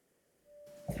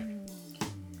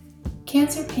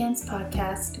Cancer Pants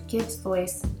podcast gives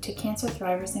voice to cancer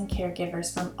thrivers and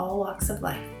caregivers from all walks of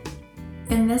life.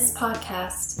 In this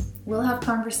podcast, we'll have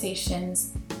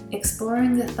conversations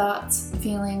exploring the thoughts,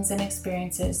 feelings, and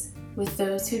experiences with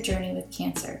those who journey with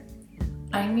cancer.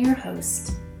 I'm your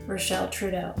host, Rochelle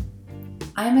Trudeau.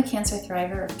 I am a cancer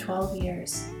thriver of 12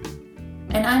 years,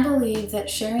 and I believe that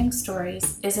sharing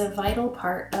stories is a vital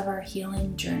part of our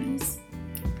healing journeys.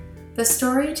 The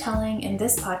storytelling in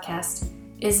this podcast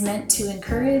is meant to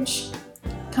encourage,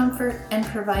 comfort, and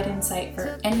provide insight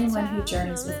for anyone who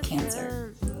journeys with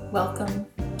cancer. Welcome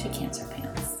to Cancer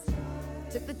Pants.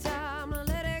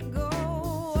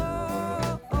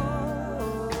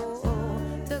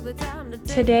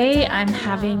 Today I'm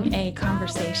having a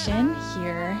conversation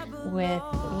here with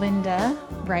Linda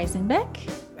Reisenbeck.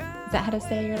 Is that how to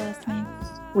say your last name?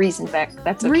 Riesenbeck.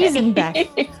 That's okay.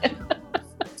 Riesenbeck.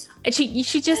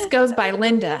 She just goes by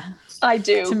Linda. I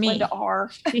do. To me. Linda R.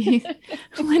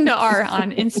 Linda R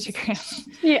on Instagram.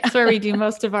 Yeah. That's where we do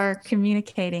most of our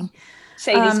communicating.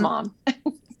 Sadie's mom.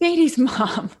 Sadie's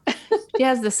mom. She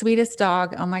has the sweetest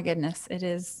dog. Oh my goodness. It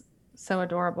is so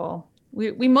adorable.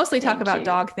 We mostly talk about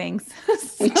dog things.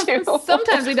 We do.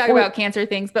 Sometimes we talk about cancer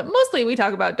things, but mostly we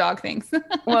talk about dog things.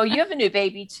 Well, you have a new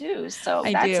baby too, so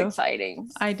that's exciting.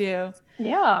 I do.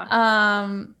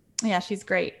 Yeah. Yeah, she's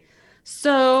great.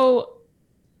 So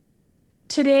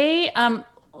today,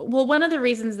 one of the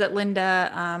reasons that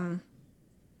Linda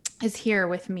is here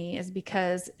with me is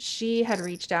because she had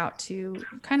reached out to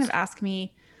kind of ask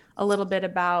me a little bit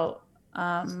about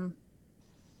how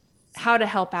to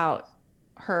help out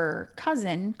her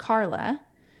cousin, Carla,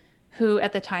 who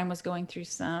at the time was going through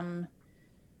some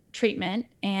treatment.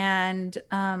 And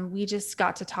we just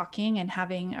got to talking and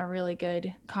having a really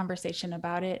good conversation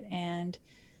about it. And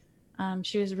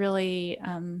she was really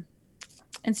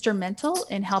instrumental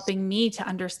in helping me to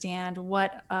understand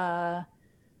what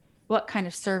kind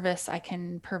of service I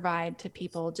can provide to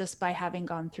people just by having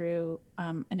gone through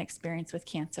an experience with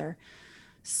cancer.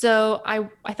 So I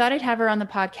thought I'd have her on the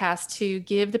podcast to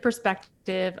give the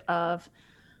perspective of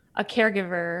a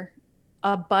caregiver,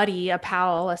 a buddy, a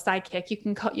pal, a sidekick.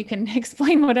 You can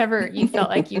explain whatever you felt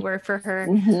like you were for her.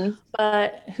 Mm-hmm.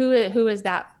 But who is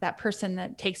that person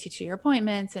that takes you to your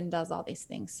appointments and does all these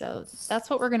things? So that's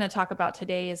what we're going to talk about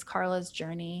today is Carla's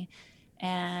journey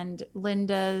and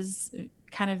Linda's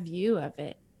kind of view of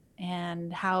it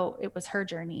and how it was her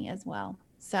journey as well.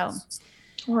 So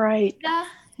right. Yeah.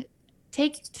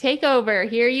 Take over.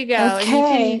 Here you go.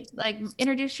 Okay. And you can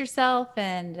introduce yourself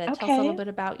and tell us a little bit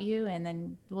about you, and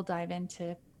then we'll dive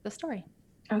into the story.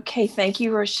 Okay. Thank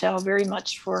you, Rochelle, very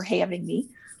much for having me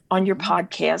on your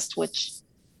podcast, which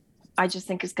I just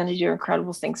think is going to do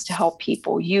incredible things to help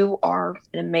people. You are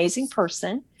an amazing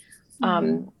person.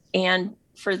 Mm-hmm. And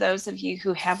for those of you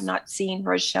who have not seen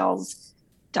Rochelle's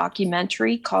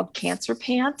documentary called Cancer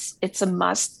Pants, it's a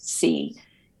must see.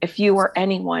 If you or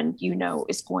anyone you know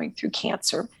is going through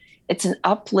cancer, it's an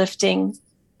uplifting,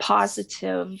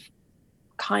 positive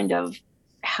kind of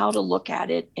how to look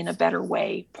at it in a better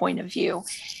way point of view.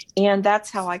 And that's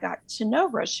how I got to know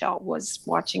Rochelle, was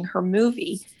watching her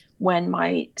movie when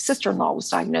my sister-in-law was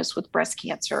diagnosed with breast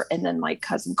cancer and then my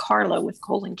cousin Carla with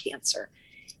colon cancer.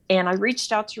 And I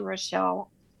reached out to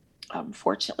Rochelle.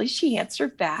 Fortunately, she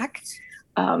answered back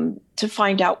to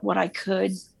find out what I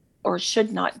could or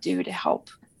should not do to help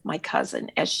my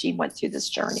cousin as she went through this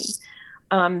journey.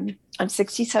 I'm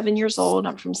 67 years old.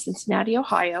 I'm from Cincinnati,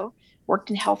 Ohio,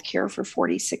 worked in healthcare for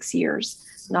 46 years,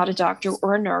 not a doctor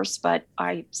or a nurse, but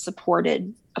I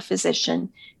supported a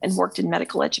physician and worked in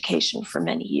medical education for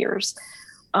many years.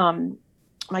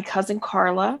 My cousin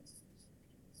Carla,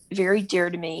 very dear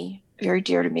to me.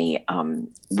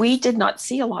 We did not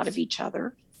see a lot of each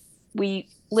other. We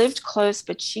lived close,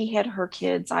 but she had her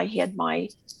kids. I had my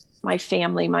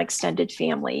family, my extended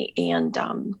family. And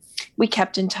we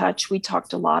kept in touch. We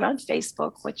talked a lot on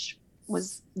Facebook, which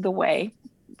was the way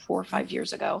 4 or 5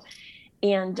 years ago.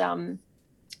 And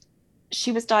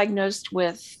she was diagnosed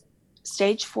with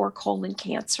stage 4 colon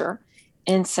cancer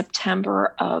in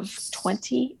September of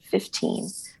 2015.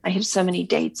 I have so many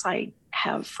dates I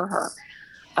have for her.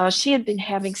 She had been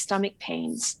having stomach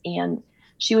pains, and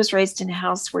she was raised in a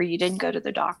house where you didn't go to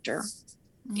the doctor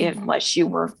unless you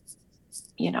were,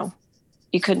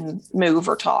 you couldn't move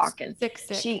or talk. And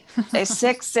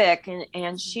sick. sick.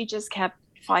 And she just kept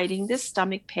fighting this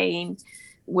stomach pain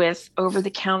with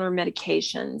over-the-counter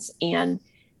medications. And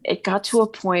it got to a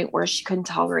point where she couldn't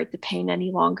tolerate the pain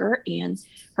any longer. And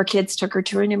her kids took her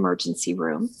to an emergency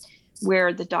room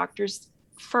where the doctors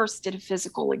first did a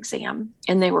physical exam,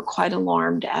 and they were quite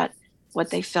alarmed at what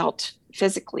they felt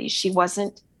physically. She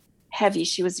wasn't heavy.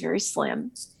 She was very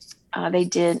slim. They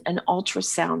did an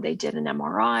ultrasound, they did an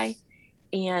MRI,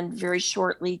 and very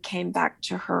shortly came back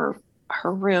to her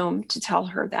room to tell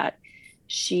her that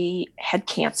she had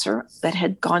cancer that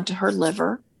had gone to her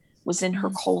liver, was in her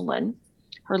colon.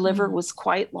 Her liver was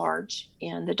quite large,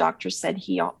 and the doctor said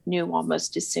he knew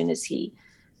almost as soon as he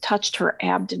touched her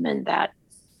abdomen that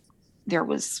there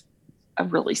was a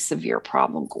really severe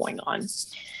problem going on.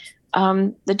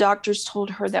 The doctors told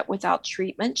her that without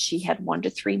treatment, she had 1 to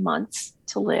 3 months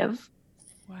to live.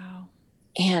 Wow.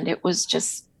 And it was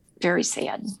just very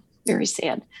sad, very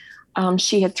sad.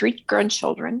 She had 3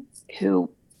 grandchildren who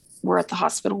were at the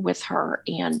hospital with her,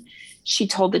 and she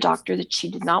told the doctor that she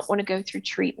did not want to go through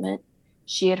treatment.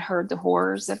 She had heard the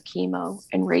horrors of chemo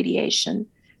and radiation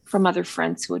from other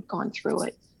friends who had gone through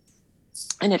it.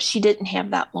 And if she didn't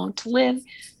have that long to live,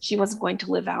 she wasn't going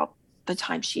to live out the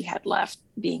time she had left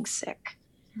being sick.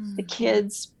 Mm-hmm. The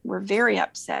kids were very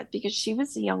upset because she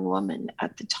was a young woman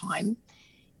at the time,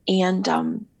 and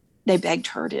they begged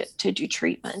her to do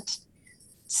treatment.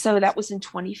 So that was in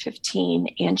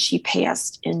 2015, and she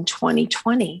passed in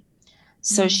 2020.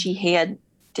 So she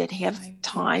did have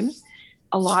time.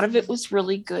 A lot of it was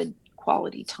really good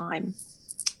quality time.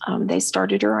 They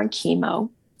started her on chemo.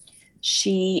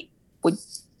 She would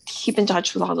keep in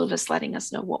touch with all of us, letting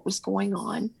us know what was going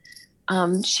on.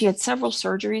 She had several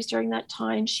surgeries during that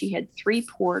time. She had 3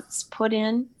 ports put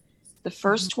in. The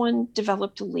first one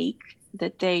developed a leak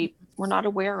that they were not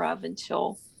aware of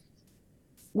until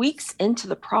weeks into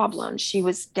the problem. She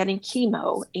was getting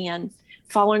chemo, and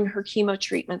following her chemo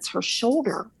treatments, her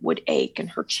shoulder would ache and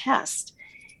her chest.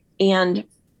 And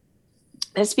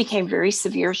this became very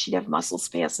severe. She'd have muscle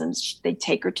spasms. They'd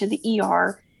take her to the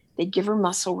ER. They'd give her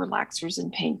muscle relaxers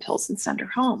and pain pills and send her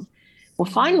home. Well,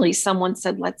 finally, someone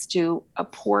said, let's do a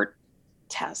port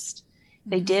test.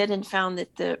 They did, and found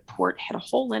that the port had a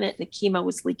hole in it, and the chemo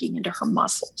was leaking into her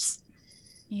muscles.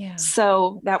 Yeah.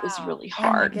 So that was really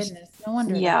hard. Oh my goodness. No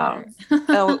wonder. Yeah.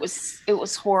 Oh, it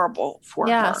was horrible for her.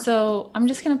 Yeah. So I'm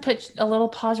just going to put a little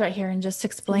pause right here and just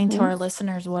explain to our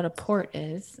listeners what a port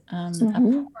is. A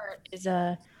port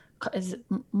is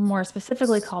more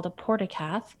specifically called a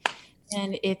portacath,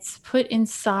 and it's put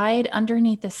inside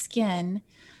underneath the skin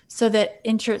so that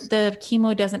the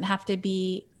chemo doesn't have to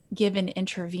be given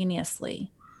intravenously.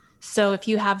 So if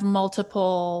you have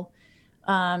multiple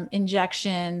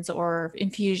injections or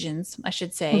infusions, I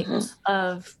should say,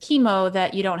 of chemo,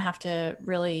 that you don't have to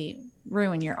really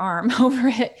ruin your arm over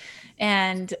it.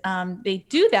 And they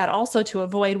do that also to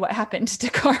avoid what happened to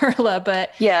Carla,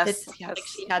 but yes. Like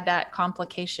she had that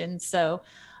complication. So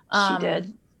she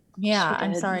did. Yeah,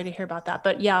 I'm sorry to hear about that.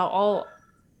 But yeah, I'll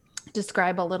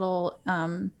describe a little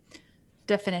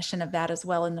definition of that as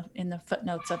well in the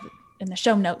footnotes in the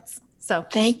show notes. So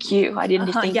thank you. I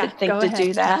didn't think to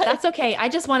do that. That's okay. I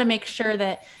just want to make sure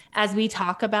that as we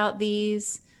talk about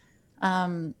these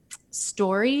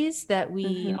stories, that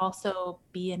we also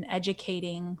be an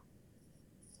educating,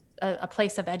 a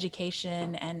place of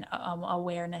education and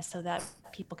awareness, so that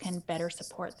people can better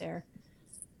support their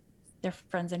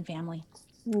friends and family.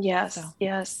 Yes. So.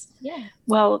 Yes. Yeah.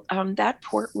 Well, that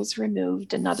port was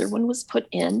removed. Another one was put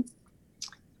in.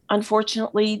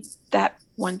 Unfortunately, that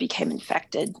one became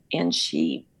infected, and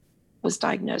she was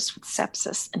diagnosed with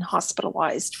sepsis and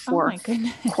hospitalized for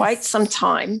quite some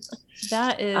time.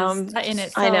 That is, that in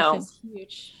itself I know. is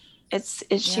huge.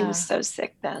 She was so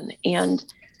sick then, and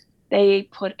they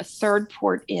put a 3rd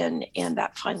port in, and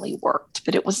that finally worked.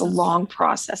 But it was a long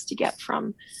process to get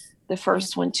from the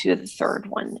first one to the 3rd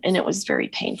one, and it was very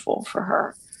painful for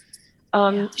her.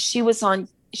 She was on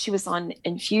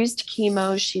infused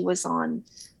chemo. She was on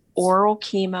oral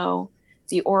chemo.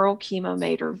 The oral chemo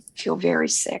made her feel very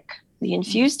sick. The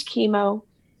infused chemo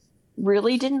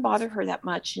really didn't bother her that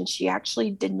much, and she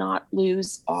actually did not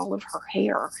lose all of her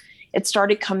hair. It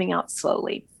started coming out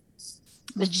slowly.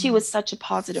 But she was such a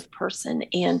positive person,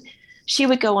 and she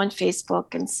would go on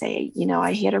Facebook and say,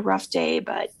 I had a rough day,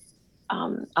 but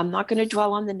I'm not going to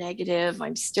dwell on the negative.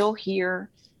 I'm still here.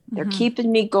 They're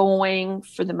keeping me going.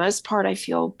 For the most part, I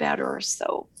feel better.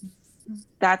 So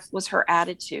that was her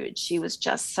attitude. She was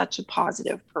just such a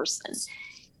positive person.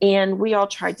 And we all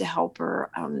tried to help her.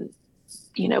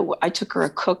 I took her a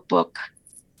cookbook,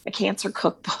 a cancer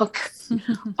cookbook.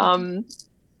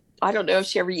 I don't know if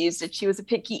she ever used it. She was a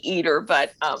picky eater,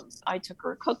 but I took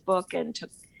her a cookbook and took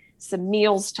some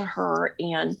meals to her,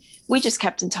 and we just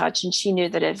kept in touch. And she knew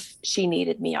that if she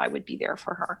needed me, I would be there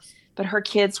for her. But her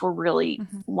kids were really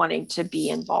wanting to be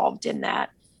involved in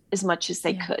that as much as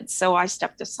they could. So I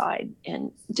stepped aside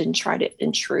and didn't try to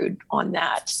intrude on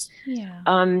that. Yeah.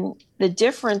 The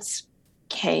difference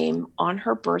came on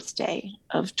her birthday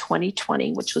of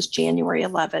 2020, which was January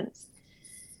 11th.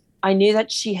 I knew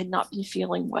that she had not been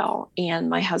feeling well, and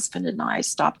my husband and I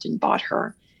stopped and bought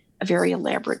her a very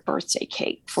elaborate birthday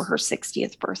cake for her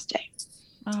 60th birthday.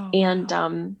 Oh, and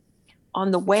wow.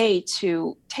 On the way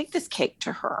to take this cake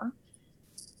to her,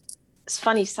 this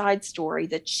funny side story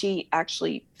that she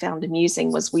actually found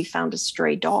amusing was we found a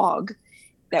stray dog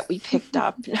that we picked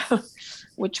up,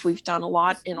 which we've done a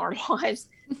lot in our lives.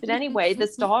 But anyway,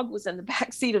 this dog was in the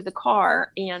back seat of the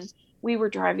car, and we were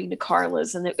driving to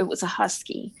Carla's, and it was a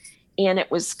husky, and it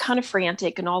was kind of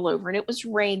frantic and all over, and it was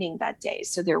raining that day,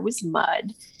 so there was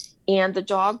mud, and the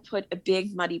dog put a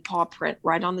big muddy paw print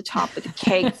right on the top of the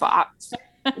cake box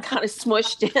and kind of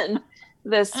smushed in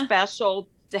the special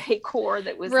decor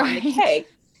that was on the cake.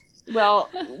 Well,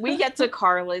 we get to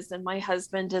Carla's, and my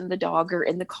husband and the dog are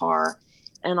in the car,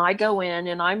 and I go in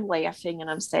and I'm laughing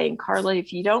and I'm saying, Carla,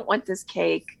 if you don't want this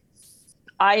cake,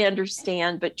 I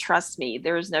understand, but trust me,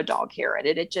 there is no dog hair in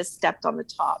it. It just stepped on the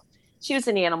top. She was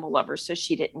an animal lover, so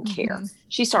she didn't care.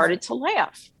 She started to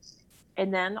laugh.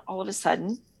 And then all of a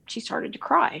sudden, she started to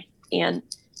cry. And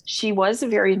she was a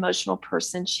very emotional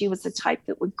person. She was the type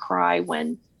that would cry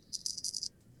when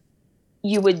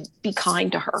you would be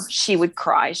kind to her. She would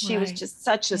cry. She was just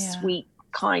such a sweet,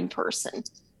 kind person.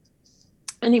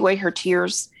 Anyway, her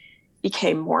tears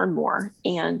became more and more.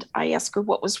 And I asked her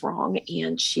what was wrong.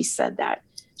 And she said that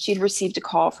she'd received a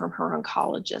call from her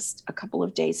oncologist a couple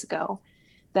of days ago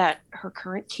that her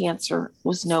current cancer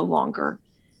was no longer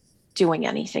doing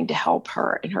anything to help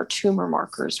her. And her tumor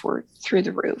markers were through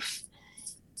the roof.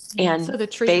 And so the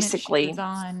treatment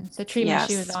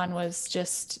she was on was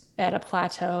just at a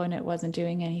plateau and it wasn't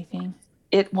doing anything.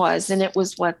 It was. And it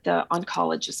was what the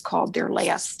oncologist called their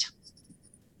last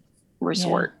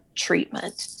resort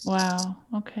treatment. Wow.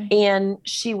 Okay. And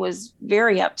she was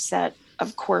very upset,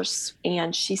 of course.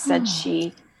 And she said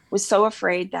she was so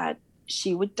afraid that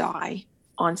she would die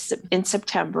in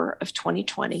September of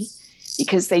 2020,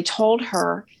 because they told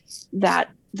her that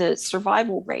the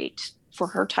survival rate for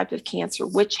her type of cancer,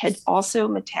 which had also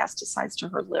metastasized to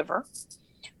her liver,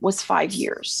 was 5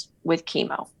 years with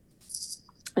chemo.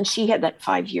 And she had that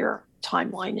 5-year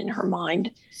timeline in her mind.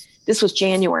 This was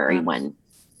January when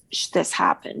this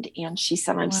happened. And she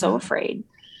said, I'm so afraid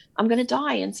I'm going to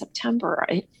die in September,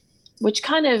 which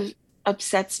kind of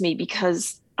upsets me,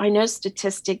 because I know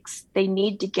statistics, they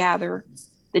need to gather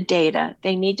the data.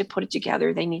 They need to put it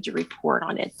together. They need to report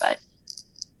on it. But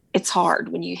it's hard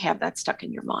when you have that stuck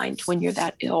in your mind when you're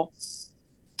that ill.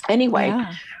 Anyway,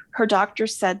 her doctor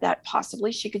said that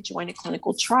possibly she could join a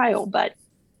clinical trial, but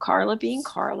Carla, being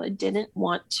Carla, didn't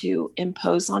want to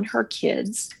impose on her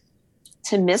kids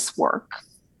to miss work,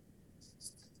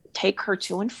 take her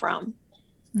to and from,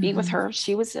 be with her.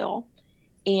 She was ill.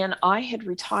 And I had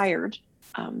retired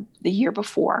the year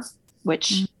before,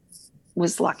 which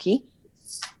was lucky.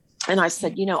 And I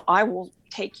said, I will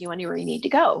take you anywhere you need to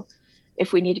go.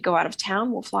 If we need to go out of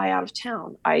town, we'll fly out of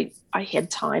town. I had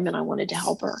time and I wanted to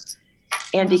help her.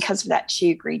 And because of that,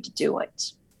 she agreed to do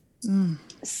it.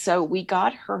 So we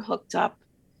got her hooked up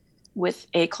with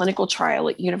a clinical trial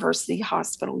at University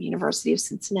Hospital, University of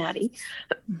Cincinnati.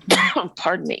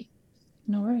 Pardon me.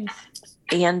 No worries.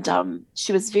 And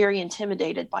she was very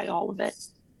intimidated by all of it,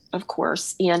 of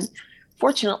course. And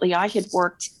fortunately, I had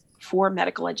worked for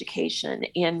medical education,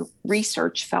 and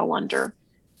research fell under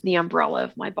the umbrella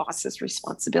of my boss's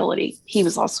responsibility. He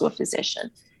was also a physician,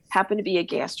 happened to be a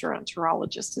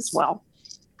gastroenterologist as well.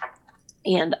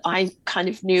 And I kind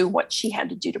of knew what she had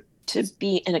to do to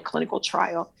be in a clinical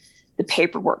trial, the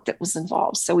paperwork that was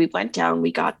involved. So we went down,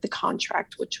 we got the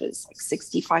contract, which was like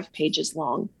 65 pages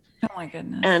long. Oh my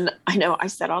goodness. And I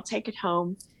said, I'll take it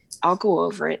home. I'll go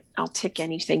over it. I'll tick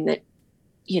anything that,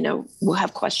 we'll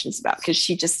have questions about, because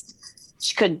she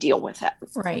couldn't deal with it.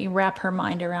 Right. You wrap her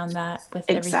mind around that with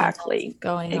everything that's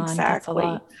going on. That's a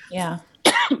lot. Yeah.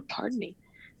 Pardon me.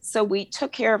 So we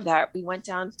took care of that. We went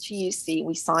down to UC,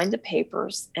 we signed the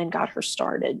papers and got her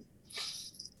started.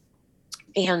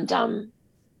 And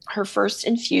her first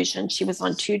infusion, she was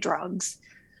on 2 drugs.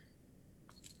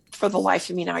 For the life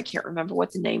of me now, I can't remember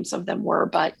what the names of them were,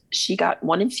 but she got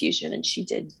 1 infusion and she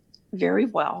did very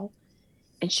well.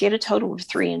 And she had a total of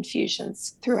 3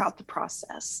 infusions throughout the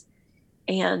process.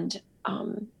 And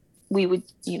we would,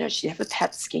 she'd have a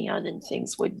PET scan and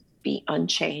things would be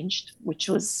unchanged, which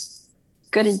was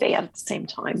good and bad at the same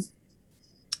time.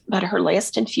 But her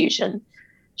last infusion,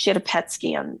 she had a PET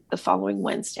scan the following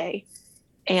Wednesday.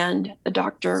 And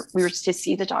we were to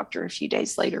see the doctor a few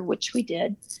days later, which we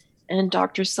did. And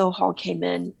Dr. Sohal came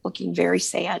in looking very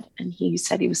sad. And he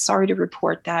said he was sorry to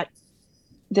report that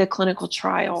the clinical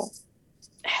trial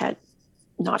had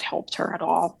not helped her at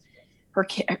all. her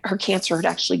cancer had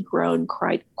actually grown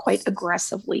quite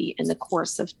aggressively in the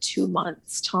course of 2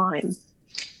 months' time.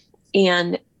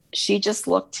 And she just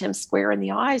looked him square in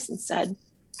the eyes and said,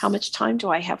 "How much time do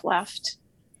I have left?"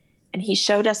 And he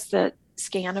showed us the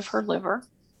scan of her liver.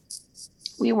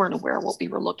 We weren't aware what we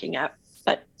were looking at,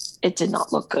 but it did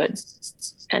not look good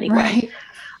anyway.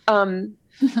 Right.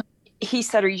 He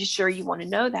said, "Are you sure you want to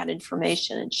know that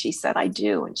information?" And she said, "I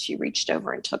do." And she reached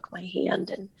over and took my hand.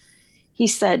 And he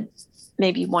said,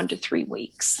 "Maybe 1 to 3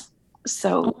 weeks.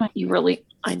 So you really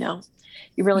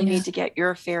need to get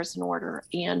your affairs in order."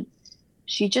 And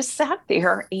she just sat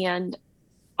there, and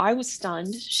I was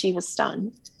stunned. She was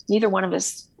stunned. Neither one of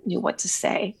us knew what to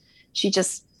say. She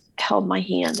just held my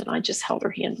hand, and I just held her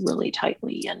hand really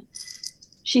tightly. And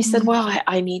she said, "Well,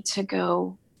 I need to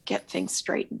go get things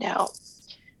straightened out."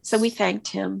 So we thanked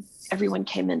him. Everyone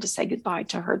came in to say goodbye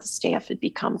to her. The staff had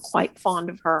become quite fond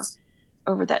of her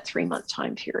over that 3-month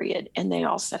time period. And they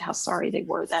all said how sorry they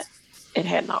were that it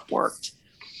had not worked.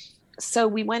 So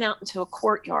we went out into a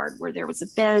courtyard where there was a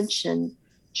bench and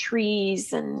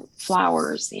trees and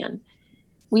flowers. And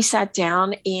we sat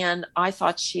down, and I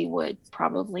thought she would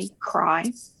probably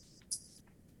cry.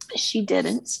 She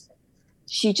didn't.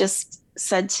 She just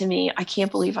said to me, "I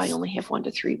can't believe I only have 1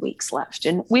 to 3 weeks left."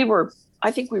 And I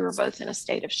think we were both in a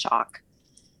state of shock.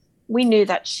 We knew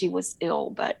that she was ill,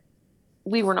 but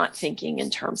we were not thinking in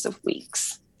terms of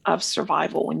weeks of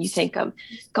survival. When you think of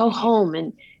go home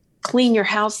and clean your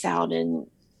house out and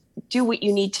do what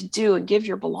you need to do and give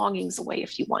your belongings away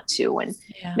if you want to, and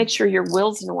make sure your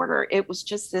will's in order. It was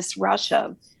just this rush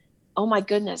of, oh my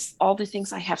goodness, all the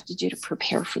things I have to do to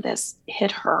prepare for this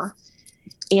hit her.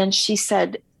 And she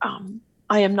said,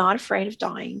 "I am not afraid of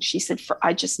dying." She said,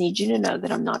 "I just need you to know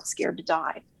that I'm not scared to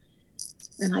die."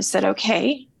 And I said,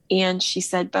 "Okay." And she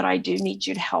said, "But I do need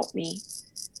you to help me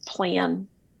plan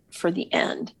for the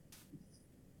end,"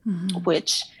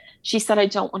 which she said, "I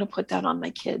don't want to put that on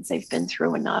my kids. They've been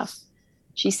through enough."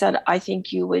 She said, "I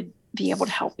think you would be able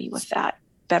to help me with that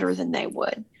better than they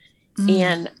would."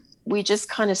 And we just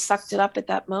kind of sucked it up at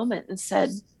that moment and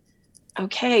said,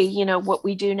 "Okay, what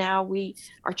we do now, we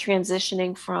are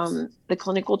transitioning from the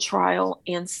clinical trial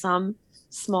and some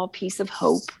small piece of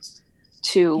hope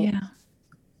to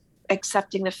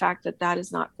accepting the fact that that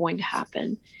is not going to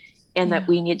happen, and that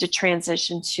we need to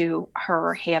transition to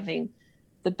her having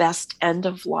the best end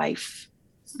of life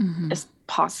as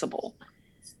possible."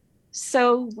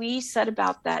 So we set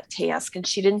about that task, and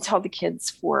she didn't tell the kids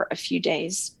for a few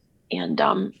days. And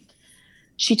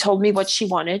she told me what she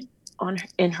wanted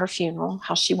in her funeral,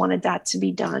 how she wanted that to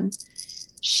be done.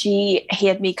 She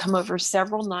had me come over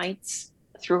several nights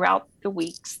throughout the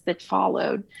weeks that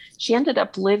followed. She ended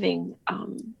up living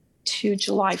to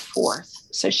July 4th.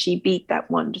 So she beat that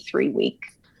 1 to 3 week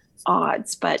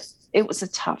odds, but it was a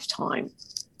tough time.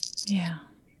 Yeah.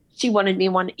 She wanted me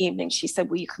one evening. She said,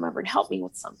 "Will you come over and help me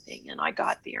with something?" And I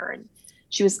got there, and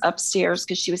she was upstairs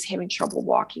because she was having trouble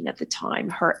walking at the time.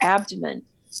 Her abdomen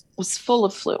was full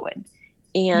of fluid,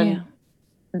 and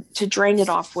to drain it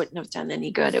off wouldn't have done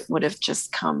any good. It would have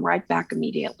just come right back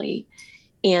immediately.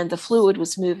 And the fluid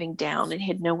was moving down and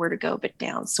had nowhere to go but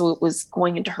down. So it was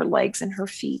going into her legs and her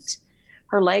feet.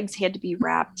 Her legs had to be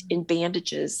wrapped in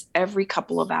bandages every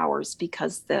couple of hours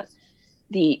because the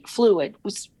fluid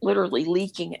was literally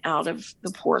leaking out of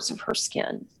the pores of her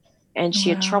skin. And she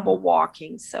had trouble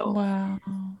walking. So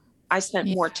I spent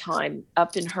more time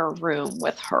up in her room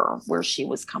with her where she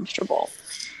was comfortable.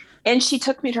 And she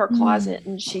took me to her closet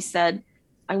and she said,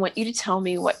 "I want you to tell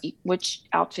me which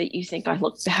outfit you think I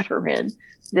look better in,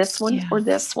 this one or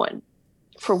this one,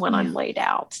 for when I'm laid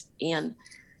out." And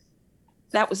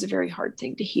that was a very hard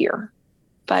thing to hear,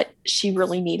 but she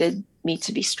really needed me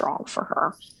to be strong for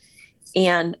her.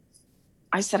 And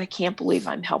I said, "I can't believe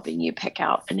I'm helping you pick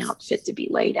out an outfit to be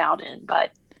laid out in,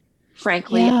 but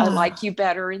frankly, I like you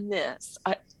better in this."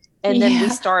 And then we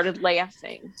started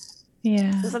laughing.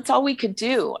 Yeah. Because that's all we could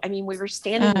do. I mean, we were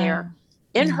standing there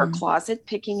in her closet,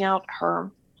 picking out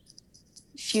her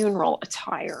funeral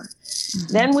attire.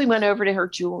 Then we went over to her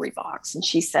jewelry box, and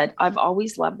she said, "I've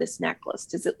always loved this necklace.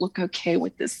 Does it look okay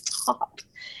with this top?"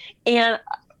 And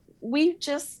we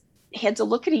just had to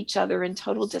look at each other in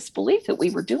total disbelief that we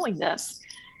were doing this.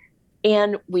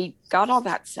 And we got all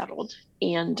that settled.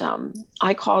 And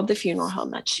I called the funeral home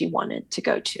that she wanted to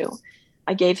go to.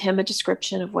 I gave him a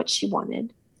description of what she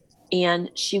wanted.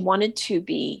 And she wanted to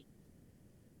be,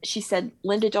 she said,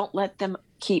 "Linda, don't let them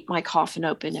keep my coffin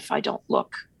open if I don't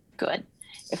look good.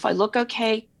 If I look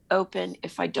okay, open.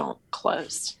 If I don't,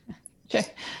 closed."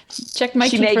 Check my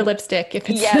She teeth for made, lipstick if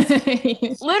yes,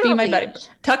 it's be my buddy. literally,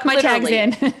 Tuck my tags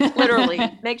in. literally.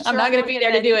 Make I'm sure not I going to don't be have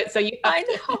there to do any. it, so you have I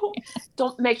to. know.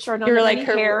 Don't make sure I don't You're have like any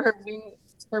hair. her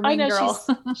I wing know.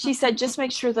 girl. She said, just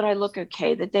make sure that I look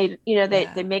okay, that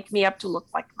they make me up to look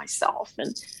like myself,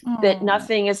 and that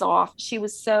nothing is off. She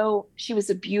was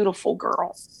a beautiful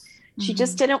girl. She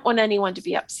just didn't want anyone to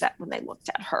be upset when they looked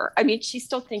at her. I mean, she's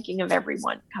still thinking of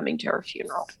everyone coming to her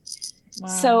funeral. Wow.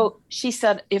 So she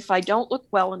said, if I don't look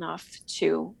well enough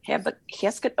to have the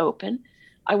casket open,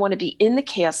 I want to be in the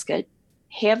casket,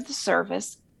 have the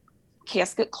service,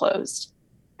 casket closed.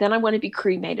 Then I want to be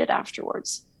cremated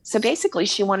afterwards. So basically,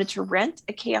 she wanted to rent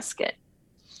a casket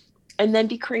and then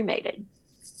be cremated.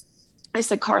 I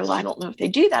said, Carla, I don't know if they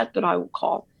do that, but I will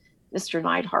call Mr.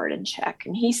 Neidhart and check.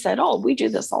 And he said, oh, we do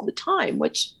this all the time,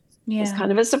 which was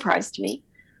kind of a surprise to me.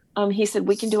 He said,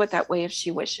 we can do it that way if she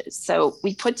wishes. So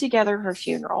we put together her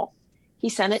funeral. He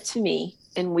sent it to me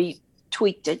and we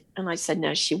tweaked it. And I said,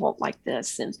 no, she won't like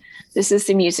this. And this is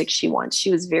the music she wants.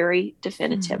 She was very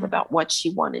definitive about what she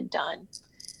wanted done.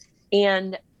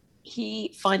 And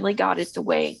he finally got it the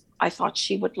way I thought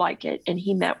she would like it. And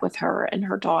he met with her and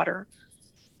her daughter,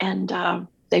 and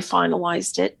they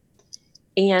finalized it.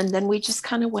 And then we just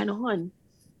kind of went on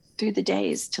through the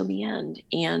days till the end.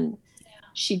 And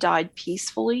she died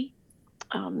peacefully.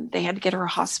 They had to get her a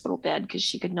hospital bed because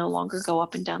she could no longer go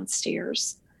up and down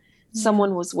stairs. Yeah.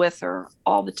 Someone was with her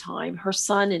all the time. Her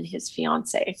son and his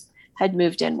fiance had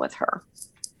moved in with her.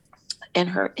 And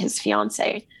his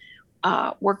fiance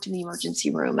worked in the emergency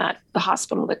room at the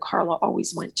hospital that Carla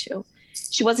always went to.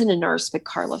 She wasn't a nurse, but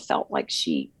Carla felt like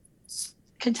she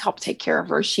could help take care of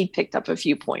her. She picked up a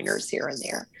few pointers here and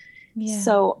there. Yeah.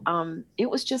 So it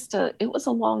was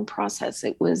a long process.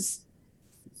 It was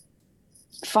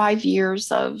 5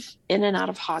 years of in and out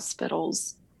of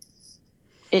hospitals,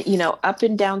 up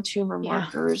and down tumor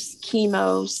markers,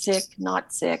 chemo, sick,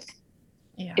 not sick.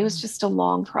 Yeah. It was just a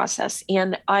long process.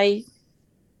 And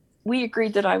we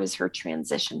agreed that I was her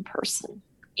transition person.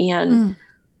 And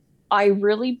I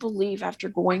really believe, after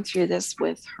going through this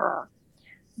with her,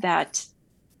 that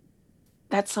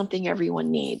that's something everyone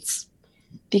needs,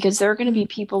 because there are going to be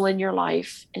people in your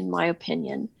life, in my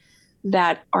opinion,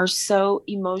 that are so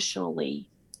emotionally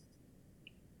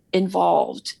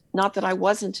involved. Not that I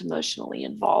wasn't emotionally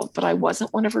involved, but I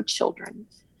wasn't one of her children.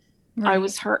 Right.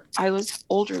 I was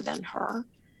older than her.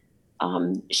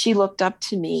 She looked up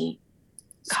to me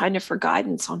kind of for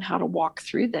guidance on how to walk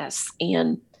through this.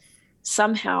 And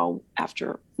somehow,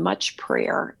 after much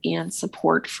prayer and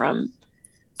support from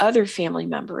other family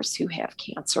members who have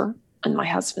cancer on my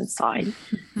husband's side,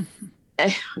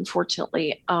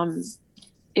 unfortunately,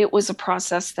 it was a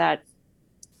process that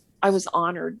I was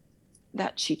honored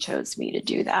that she chose me to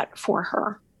do that for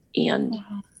her. And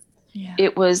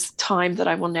it was time that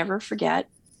I will never forget.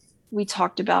 We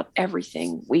talked about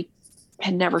everything we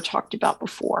had never talked about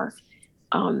before.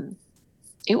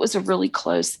 It was a really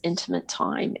close, intimate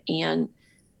time. And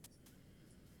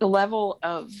the level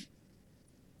of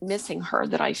missing her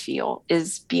that I feel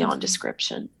is beyond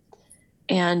description.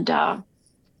 And I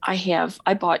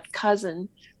bought cousin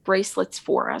bracelets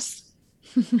for us.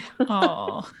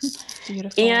 Oh,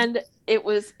 beautiful. And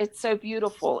it's so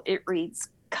beautiful. It reads,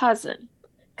 cousin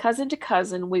to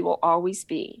cousin, we will always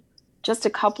be just a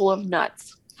couple of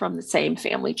nuts from the same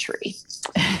family tree.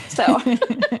 So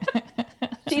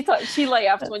she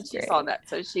laughed when she saw that.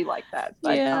 So she liked that.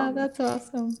 But, that's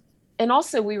awesome. And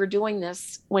also, we were doing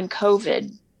this when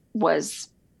COVID was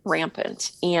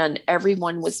rampant and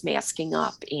everyone was masking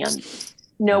up and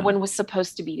no one was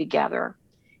supposed to be together.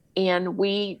 And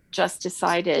we just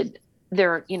decided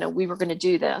we were going to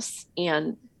do this,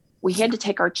 and we had to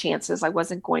take our chances. I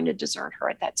wasn't going to desert her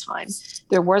at that time.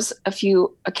 There was a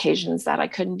few occasions that I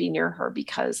couldn't be near her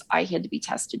because I had to be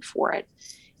tested for it.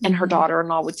 And her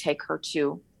daughter-in-law would take her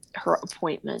to her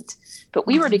appointment. But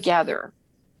we were together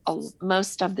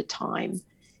most of the time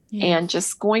and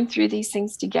just going through these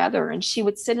things together. And she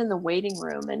would sit in the waiting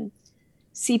room and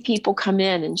see people come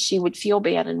in, and she would feel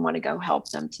bad and want to go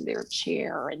help them to their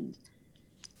chair. And,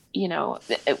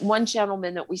 one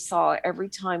gentleman that we saw every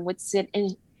time would sit,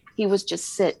 and he would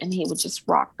just sit and he would just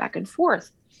rock back and forth.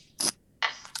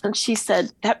 And she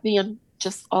said, that man,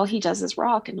 just all he does is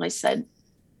rock. And I said,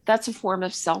 that's a form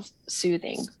of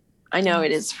self-soothing. I know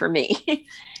it is for me.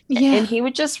 And he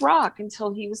would just rock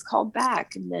until he was called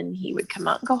back. And then he would come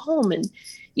out and go home. And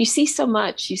you see so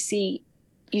much. You see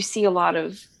a lot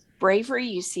of bravery.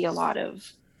 You see a lot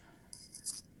of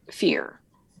fear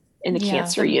in the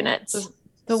cancer units.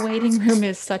 The waiting room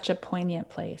is such a poignant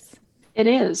place. It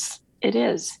is. It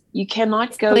is. You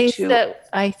cannot go place to that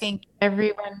I think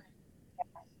everyone.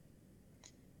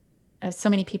 so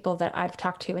many people that I've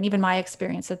talked to, and even my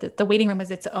experience, that the waiting room is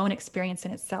its own experience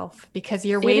in itself, because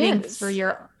you're It waiting for is.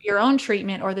 your own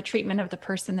treatment or the treatment of the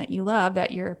person that you love,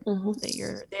 that you're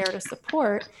Mhm. there to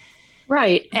support.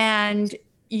 Right. And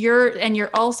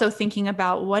you're also thinking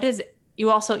about what is you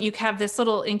have this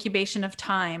little incubation of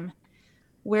time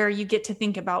where you get to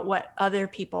think about what other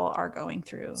people are going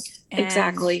through. And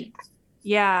Exactly.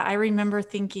 yeah, I remember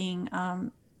thinking,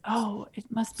 oh, it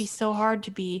must be so hard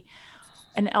to be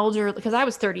an elder, because I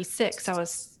was 36. I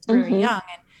was very Hmm. young.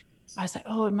 And I was like,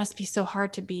 oh, it must be so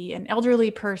hard to be an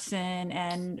elderly person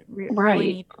and really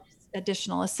Right. need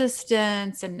additional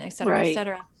assistance, and et cetera, et Right.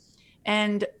 cetera.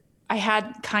 And I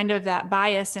had kind of that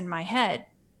bias in my head.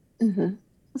 Hmm.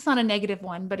 It's not a negative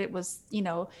one, but it was,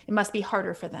 it must be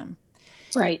harder for them.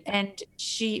 Right. And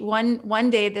one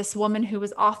day, this woman who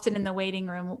was often in the waiting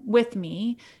room with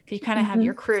me, because you kind of have Hmm.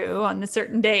 your crew on the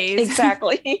certain days,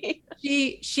 Exactly.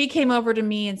 she came over to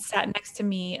me and sat next to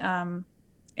me,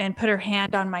 and put her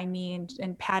hand on my knee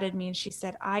and patted me. And she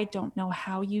said, I don't know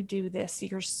how you do this.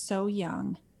 You're so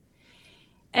young.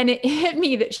 And it hit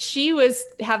me that she was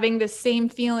having the same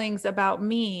feelings about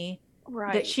me, that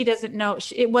Right. she doesn't know.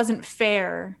 It wasn't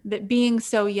fair that being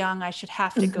so young, I should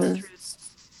have to go Hmm. through.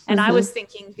 And I Hmm. was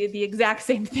thinking the exact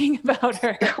same thing about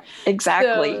her.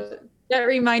 Exactly. So that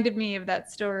reminded me of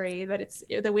that story, that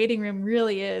the waiting room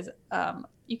really is,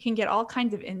 you can get all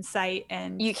kinds of insight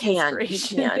and You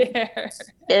inspiration can. there.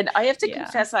 And I have to Yeah.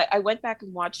 confess, I went back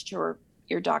and watched your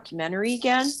documentary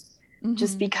again, just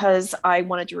Mm-hmm. because I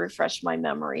wanted to refresh my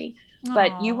memory.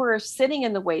 But you Oh. were sitting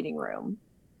in the waiting room,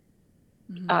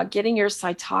 Mm-hmm. getting your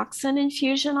Cytoxin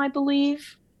infusion, I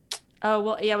believe. Oh,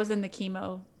 well, yeah, I was in the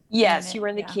chemo Yes, you unit. were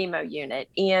in the Yeah. chemo unit,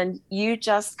 and you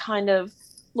just kind of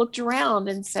looked around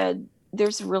and said,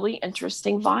 there's a really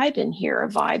interesting vibe in here, a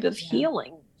vibe of Yeah.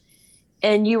 healing.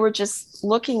 And you were just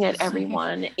looking at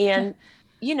everyone, and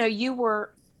you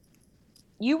were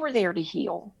there to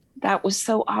heal. That was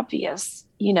so obvious,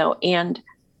 and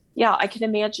yeah, I can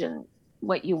imagine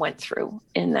what you went through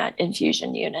in that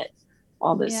infusion unit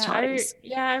all those times.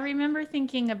 I remember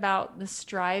thinking about the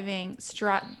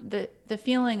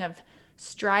feeling of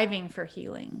striving for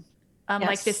healing.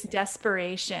 Like this Yes.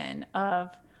 desperation of,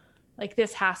 like,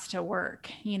 this has to work,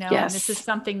 and this is Yes.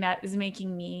 something that is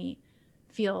making me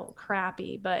feel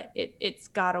crappy, but it's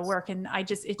got to work. And it Right.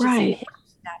 hit me in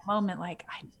that moment, like,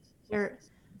 there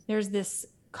there's this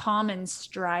common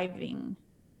striving,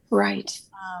 Right.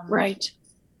 um, Right.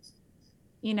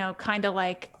 kind of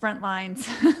like front lines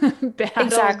battle. But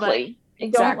Exactly. I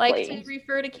don't like to Exactly.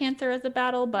 refer to cancer as a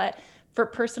battle, but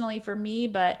personally for me,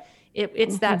 but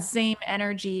it's that Mhm. same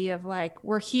energy of, like,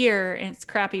 we're here and it's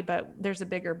crappy, but there's a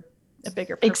bigger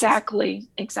purpose. Exactly.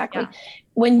 Exactly. Yeah.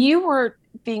 When you were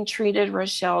being treated,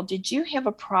 Rochelle, did you have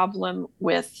a problem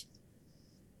with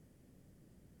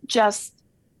just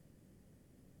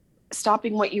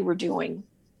stopping what you were doing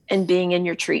and being in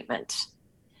your treatment?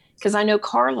 Because I know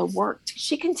Carla worked,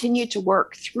 she continued to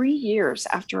work 3 years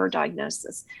after her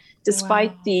diagnosis,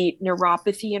 despite Wow. the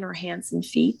neuropathy in her hands and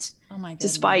feet, Oh my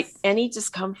despite goodness. any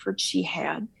discomfort she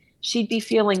had. She'd be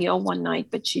feeling ill one night,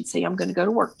 but she'd say, I'm going to go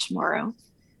to work tomorrow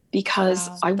because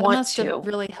Wow. I That want must have to.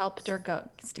 really helped her get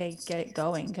it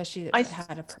going, because she I,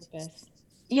 had a purpose.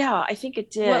 yeah, I think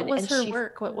it What did. was And her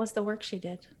work? What was the work she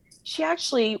did? she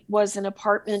actually was an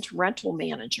apartment rental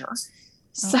manager. Okay.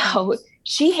 So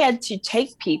she had to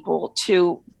take people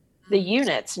to the Mm.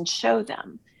 units and show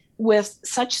them. With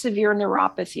such severe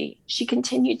neuropathy, she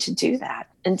continued to do that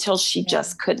until she Yeah.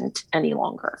 just couldn't any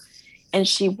longer. And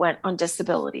she went on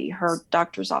disability. Her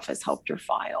doctor's office helped her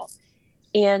file.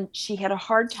 And she had a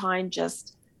hard time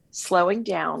just slowing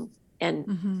down and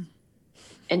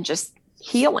Mm-hmm. just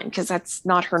healing, because that's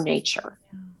not her nature.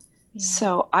 Yeah. Yeah.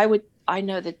 So I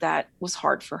know that was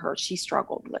hard for her. She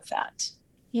struggled with that.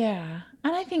 Yeah.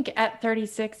 And I think at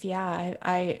 36, yeah,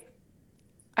 I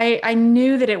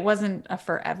knew that it wasn't a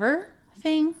forever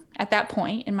thing at that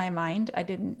point in my mind.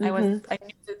 Mm-hmm. I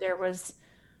knew that there was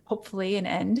hopefully an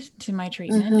end to my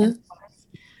treatment. And Mm-hmm.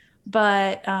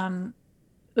 but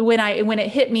when it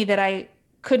hit me that I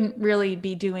couldn't really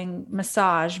be doing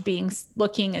massage,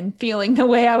 looking and feeling the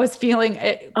way I was feeling,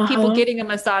 people Uh-huh. getting a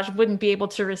massage wouldn't be able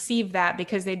to receive that,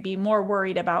 because they'd be more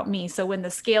worried about me. So when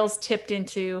the scales tipped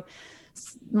into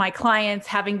my clients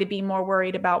having to be more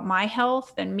worried about my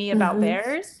health than me about Mm-hmm.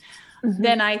 theirs, Mm-hmm.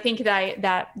 then I think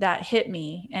that hit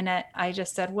me, and I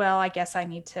just said, well, I guess I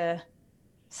need to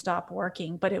stop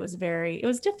working. But it was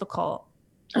difficult.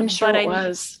 I'm But sure it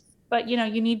was.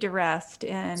 you need to rest.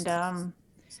 And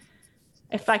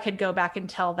if I could go back and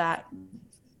tell that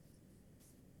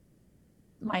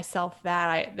myself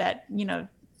that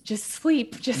just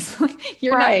sleep.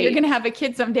 You're Right. going to have a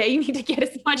kid someday. You need to get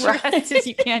as much Right. rest as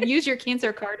you can. Use your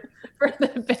cancer card for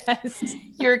the best.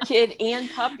 Your kid and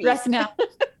puppy. Rest now.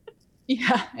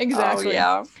 Yeah, exactly.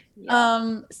 Oh,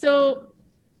 yeah. So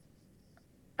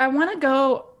I want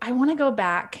to go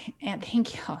back and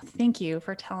thank you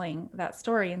for telling that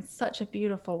story in such a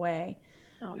beautiful way.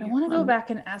 Oh, I want to go back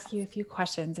and ask you a few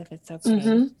questions if it's okay.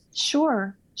 Mm-hmm.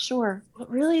 Sure. What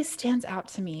really stands out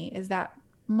to me is that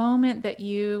moment that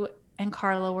you and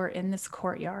Carla were in this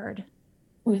courtyard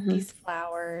with these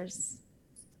flowers.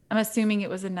 I'm assuming it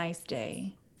was a nice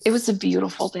day. It was a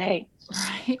beautiful day.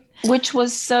 Right. Which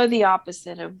was so the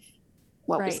opposite of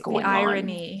what was going on. The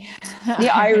irony. The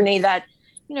irony that,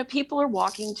 people are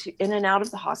walking in and out of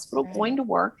the hospital, going to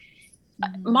work.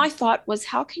 Mm-hmm. My thought was,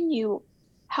 how can you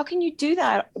do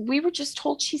that? We were just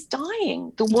told she's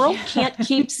dying. The world can't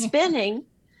keep spinning.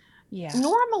 Yeah.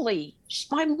 Normally,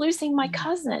 I'm losing my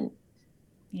cousin.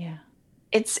 Yeah.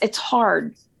 It's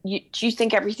hard. You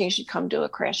think everything should come to a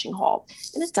crashing halt,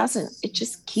 and it doesn't. It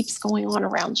just keeps going on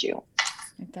around you.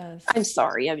 It does. I'm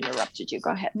sorry, I've interrupted you.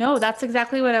 Go ahead. No, that's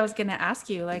exactly what I was going to ask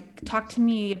you. Like, talk to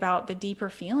me about the deeper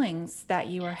feelings that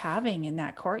you were having in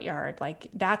that courtyard. Like,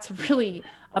 that's really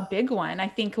a big one. I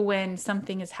think when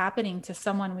something is happening to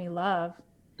someone we love,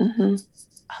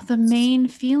 the main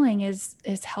feeling is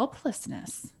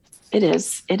helplessness. It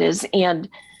is. And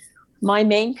my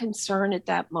main concern at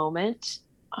that moment,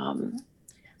 I'm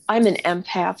an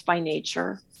empath by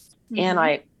nature, and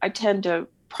I tend to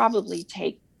probably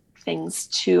take things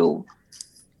too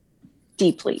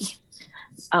deeply.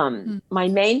 My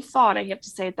main thought, I have to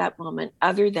say at that moment,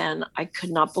 other than I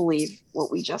could not believe what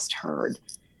we just heard,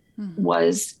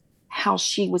 was how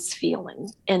she was feeling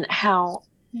and how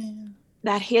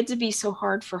that had to be so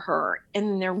hard for her.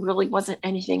 And there really wasn't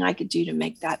anything I could do to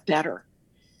make that better.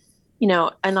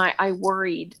 And I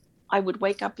worried. I would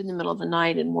wake up in the middle of the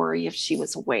night and worry if she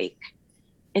was awake.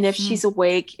 And if she's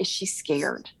awake, is she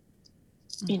scared?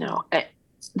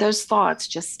 Those thoughts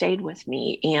just stayed with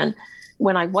me. And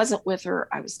when I wasn't with her,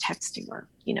 I was texting her,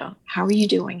 how are you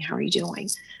doing? How are you doing?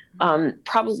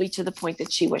 Probably to the point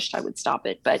that she wished I would stop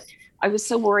it. But I was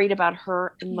so worried about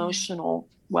her emotional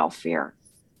welfare,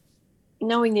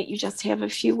 knowing that you just have a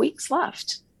few weeks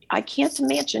left. I can't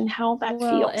imagine how that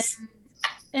feels.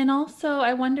 And also,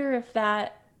 I wonder if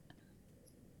that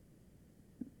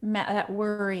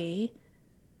worry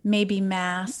maybe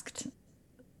masked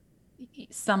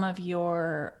some of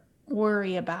your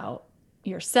worry about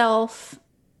yourself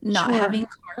not having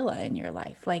Carla in your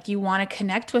life. Like, you want to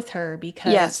connect with her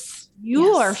because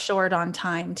you are short on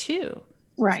time too.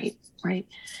 Right.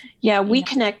 Yeah, we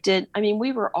connected. I mean,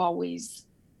 we were always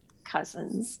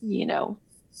cousins, you're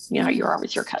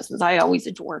always your cousins. I always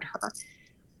adored her.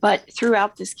 But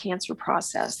throughout this cancer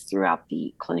process, throughout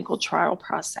the clinical trial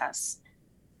process,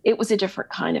 it was a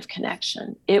different kind of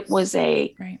connection. It was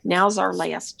now's our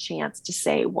last chance to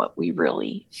say what we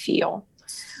really feel.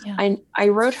 Yeah. I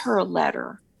wrote her a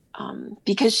letter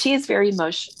because she is very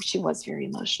emotional. She was very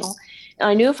emotional. And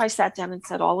I knew if I sat down and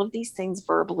said all of these things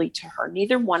verbally to her,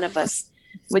 neither one of us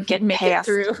would get past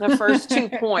the first 2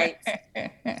 points.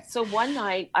 So one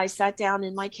night I sat down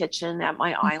in my kitchen at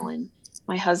my island.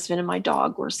 My husband and my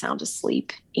dog were sound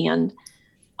asleep. And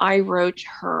I wrote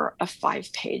her a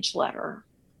 5-page letter.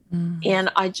 And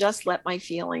I just let my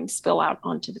feelings spill out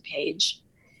onto the page.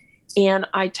 And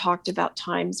I talked about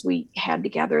times we had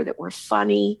together that were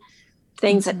funny,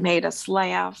 things that made us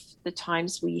laugh, the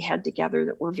times we had together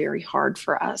that were very hard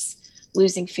for us,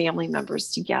 losing family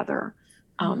members together,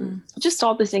 just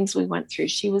all the things we went through.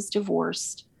 She was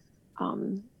divorced,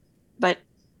 but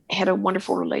had a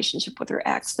wonderful relationship with her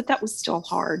ex, but that was still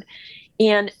hard.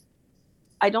 And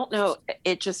I don't know,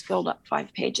 it just filled up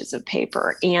 5 pages of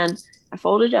paper. And I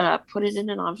folded it up, put it in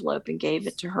an envelope, and gave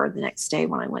it to her the next day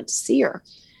when I went to see her.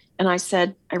 And I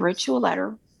said, I wrote you a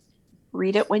letter.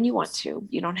 Read it when you want to.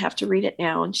 You don't have to read it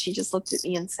now. And she just looked at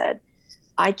me and said,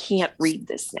 I can't read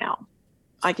this now.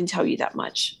 I can tell you that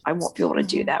much. I won't be able to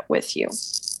do that with you.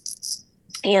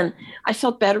 And I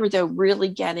felt better, though, really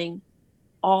getting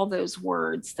all those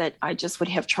words that I just would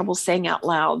have trouble saying out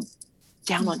loud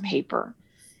down on paper,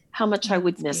 how much I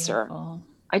would miss her.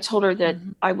 I told her that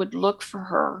I would look for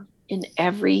her in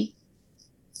every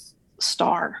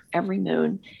star, every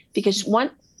moon, because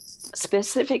one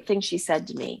specific thing she said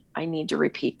to me, I need to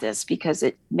repeat this because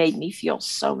it made me feel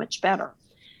so much better.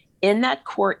 In that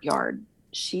courtyard,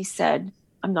 she said,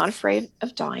 I'm not afraid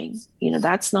of dying.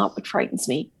 That's not what frightens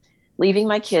me. Leaving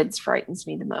my kids frightens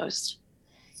me the most.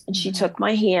 And she took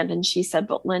my hand and she said,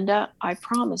 but Linda, I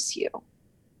promise you,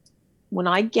 when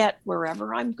I get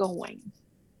wherever I'm going,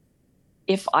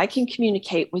 if I can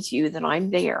communicate with you that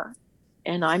I'm there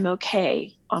and I'm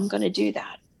okay, I'm going to do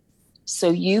that. So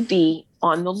you be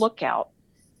on the lookout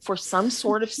for some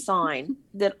sort of sign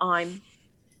that I'm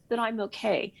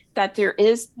okay, that there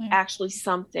is actually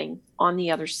something on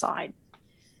the other side.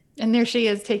 And there she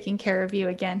is taking care of you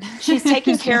again. She's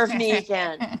taking care of me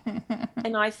again.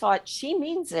 And I thought, she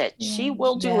means it. Yeah. She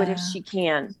will do it if she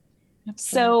can. Absolutely.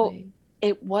 So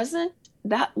it wasn't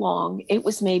that long. It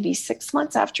was maybe 6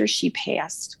 months after she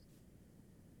passed.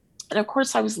 And of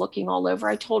course, I was looking all over.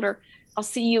 I told her, I'll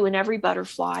see you in every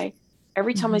butterfly.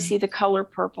 Every time I see the color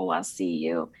purple, I'll see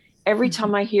you. Every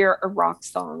time I hear a rock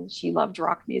song, she loved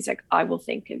rock music, I will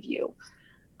think of you.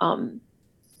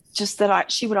 Just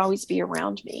that she would always be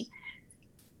around me.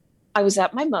 I was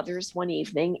at my mother's one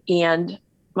evening, and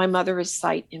my mother is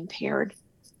sight impaired,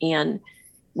 and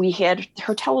we had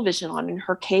her television on, and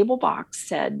her cable box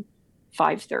said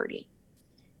 5:30.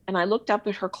 And I looked up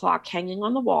at her clock hanging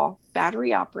on the wall,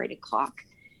 battery operated clock,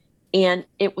 and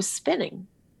it was spinning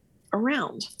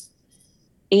around.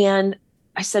 And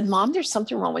I said, Mom, there's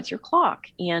something wrong with your clock.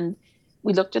 And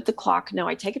we looked at the clock. No,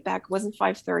 I take it back. It wasn't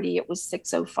 5:30. It was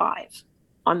 6:05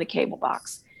 on the cable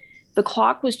box. The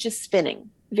clock was just spinning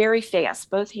very fast,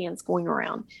 both hands going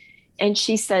around. And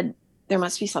she said, there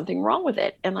must be something wrong with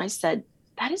it. And I said,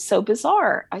 that is so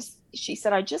bizarre. She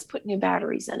said, I just put new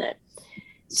batteries in it.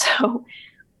 So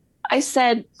I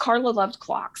said, Carla loved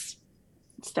clocks.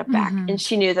 Step back. And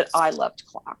she knew that I loved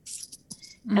clocks.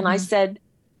 And I said,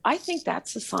 I think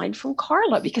that's a sign from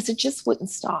Carla, because it just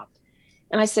wouldn't stop.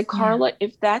 And I said, Carla,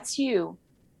 if that's you,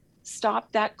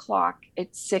 stop that clock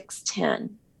at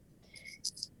 6:10.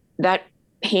 That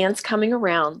hand's coming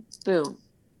around, boom,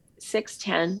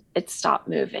 6:10, it stopped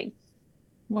moving.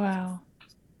 Wow.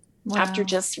 After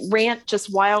just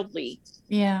wildly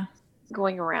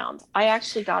going around. I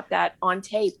actually got that on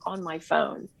tape on my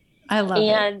phone. I love it.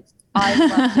 And I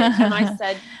loved it. And I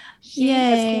said, she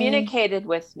has communicated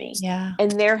with me. Yeah.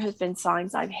 And there have been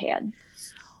signs I've had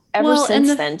ever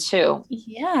since then too.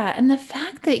 Yeah. And the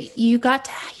fact that you got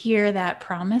to hear that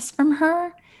promise from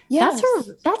her,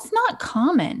 that's not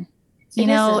common. You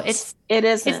know, it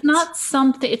isn't. It's not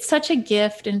something, it's such a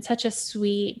gift and such a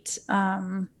sweet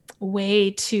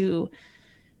way to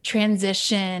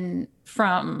transition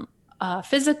from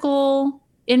physical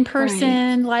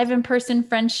in-person, live in-person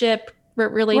friendship,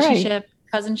 relationship,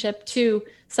 cousinship to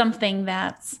something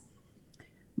that's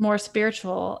more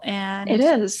spiritual and it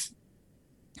is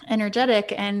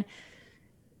energetic. And,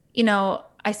 you know,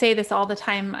 I say this all the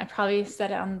time. I probably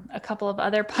said it on a couple of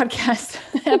other podcast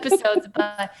episodes,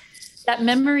 but that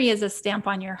memory is a stamp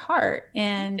on your heart,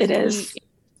 and it is.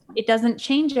 It doesn't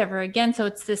change ever again. So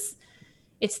it's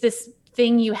this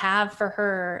thing you have for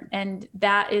her, and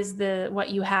that is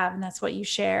what you have, and that's what you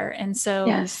share. And so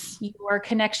your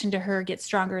connection to her gets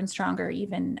stronger and stronger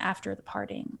even after the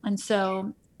parting. And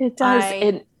so it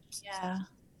does.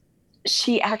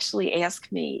 She actually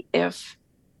asked me if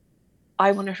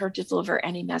I wanted her to deliver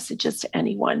any messages to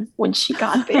anyone when she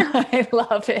got there. I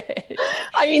love it.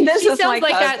 I mean, this is sounds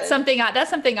like that's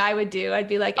something I would do. I'd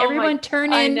be like, everyone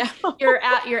turn in your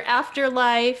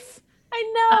afterlife.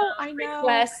 I know.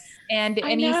 Requests and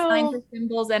any signs or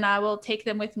symbols, and I will take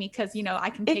them with me, because, you know,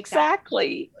 I can take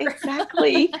Exactly.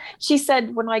 She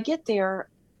said, when I get there,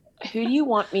 who do you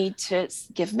want me to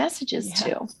give messages to?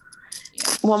 Yeah.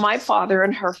 Well, my father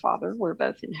and her father were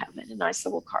both in heaven. And I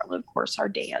said, well, Carla, of course, our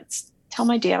dads. Tell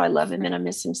my dad I love him and I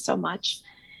miss him so much.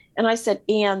 And I said,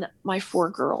 and my 4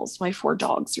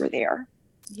 dogs are there.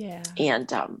 Yeah.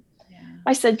 And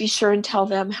I said, be sure and tell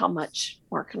them how much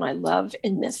Mark and I love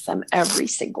and miss them every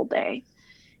single day.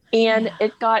 And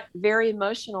it got very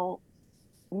emotional,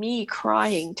 me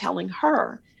crying, telling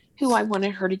her who I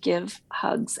wanted her to give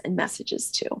hugs and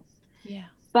messages to. Yeah.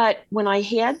 But when I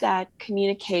had that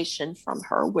communication from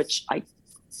her, which I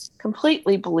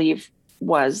completely believe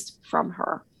was from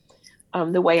her,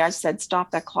 the way I said,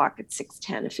 stop that clock at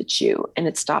 6:10 if it's you, and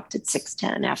it stopped at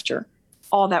 6:10 after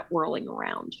all that whirling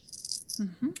around.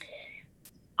 Mm-hmm.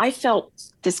 I felt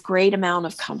this great amount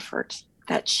of comfort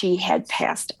that she had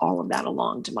passed all of that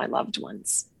along to my loved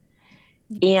ones.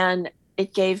 Mm-hmm. And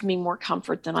it gave me more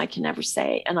comfort than I can ever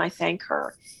say. And I thank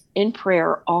her in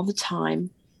prayer all the time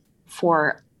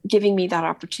for giving me that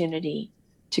opportunity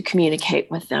to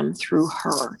communicate with them through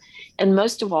her. And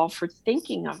most of all, for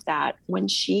thinking of that when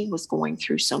she was going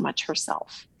through so much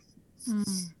herself.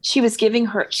 Mm.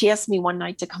 She asked me one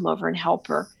night to come over and help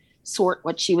her sort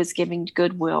what she was giving to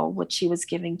Goodwill, what she was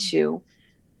giving to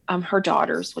her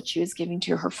daughters, what she was giving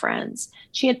to her friends.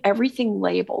 She had everything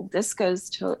labeled. This goes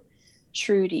to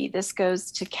Trudy. This goes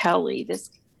to Kelly. This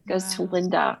goes to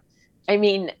Linda. I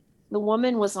mean, the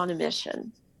woman was on a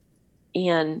mission,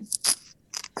 and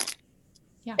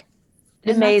Yeah.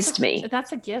 it amazed me.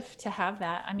 That's a gift to have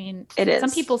that. I mean, It is.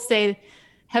 some people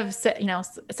have said,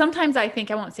 sometimes I think,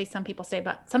 I won't say some people say,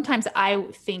 but sometimes I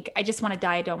think I just want to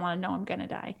die. I don't want to know I'm going to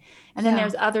die. And then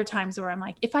there's other times where I'm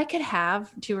like, if I could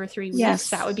have 2 or 3 weeks,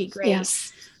 that would be great.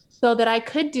 Yes. So that I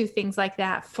could do things like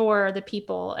that for the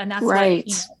people. And that's right.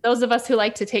 Like, those of us who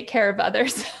like to take care of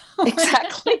others.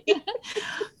 Exactly.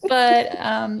 but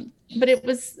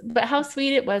how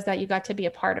sweet it was that you got to be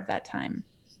a part of that time.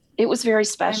 It was very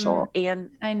special. And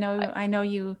I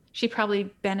know she probably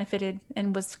benefited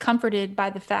and was comforted by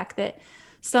the fact that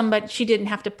she didn't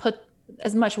have to put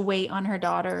as much weight on her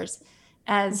daughters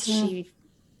as she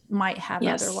might have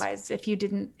otherwise if you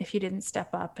didn't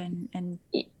step up and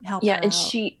help her and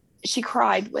out. She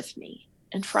cried with me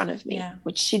in front of me,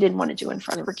 which she didn't want to do in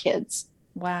front of her kids.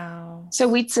 Wow. So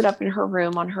we'd sit up in her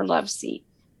room on her love seat,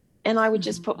 and I would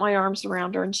just put my arms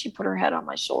around her, and she put her head on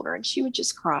my shoulder, and she would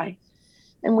just cry,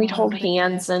 and we'd hold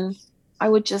hands, and I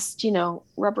would just,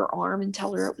 rub her arm and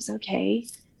tell her it was okay.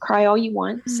 Cry all you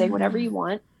want, say whatever you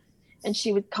want. And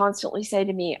she would constantly say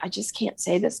to me, I just can't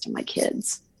say this to my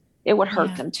kids. It would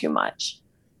hurt them too much.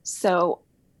 So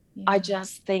I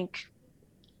just think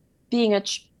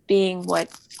being what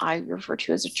I refer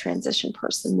to as a transition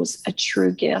person was a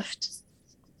true gift.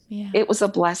 Yeah. It was a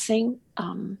blessing.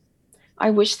 I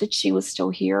wish that she was still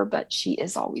here, but she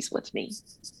is always with me.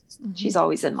 She's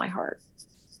always in my heart.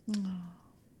 Oh,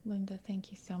 Linda,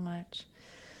 thank you so much.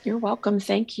 You're welcome.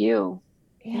 Thank you.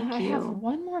 I have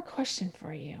one more question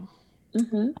for you.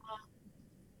 Mm-hmm.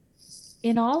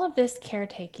 In all of this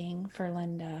caretaking for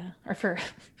Linda, or for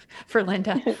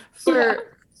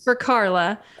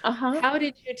Carla, how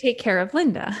did you take care of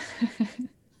Linda?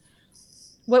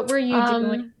 What were you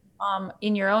doing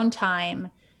in your own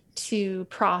time to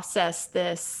process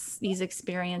these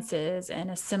experiences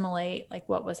and assimilate like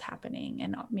what was happening?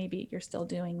 And maybe you're still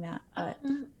doing that. But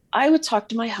I would talk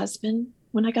to my husband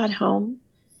when I got home.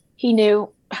 He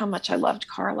knew how much I loved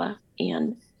Carla,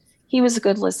 and he was a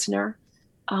good listener.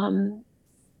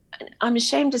 I'm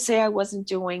ashamed to say I wasn't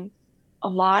doing a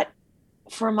lot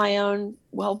for my own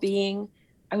well-being.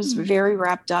 I was very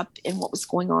wrapped up in what was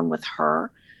going on with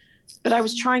her, but I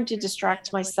was trying to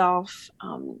distract myself.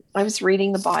 I was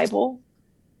reading the Bible.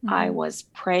 I was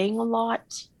praying a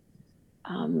lot.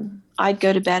 I'd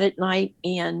go to bed at night,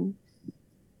 and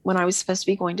when I was supposed to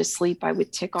be going to sleep, I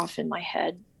would tick off in my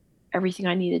head everything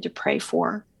I needed to pray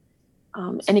for.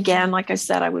 And again, like I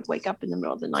said, I would wake up in the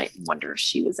middle of the night and wonder if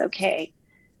she was okay.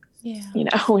 Yeah.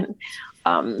 And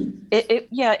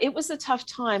it was a tough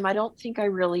time. I don't think I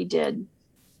really did.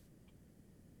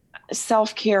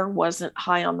 Self-care wasn't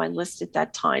high on my list at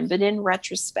that time, but in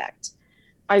retrospect,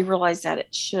 I realized that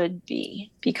it should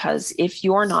be, because if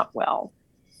you're not well,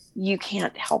 you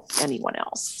can't help anyone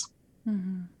else.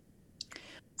 Mm-hmm.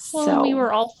 Well, we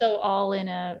were also all in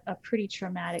a pretty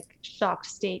traumatic, shocked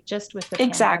state just with the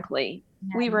Exactly.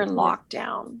 We were in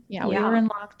lockdown. Yeah, we were in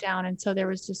lockdown. And so there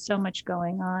was just so much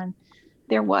going on.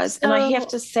 There was. And I have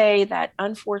to say that,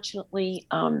 unfortunately,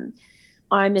 I'm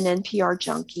an NPR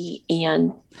junkie,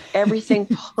 and everything.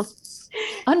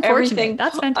 Unfortunate.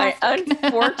 That's fantastic.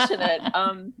 Unfortunate.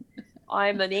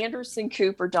 I'm an Anderson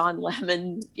Cooper, Don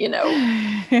Lemon,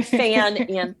 fan.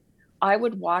 And I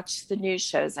would watch the news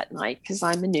shows at night because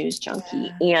I'm a news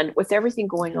junkie. Yeah. And with everything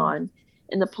going on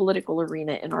in the political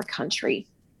arena in our country,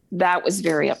 that was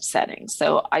very upsetting.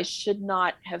 So I should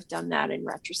not have done that in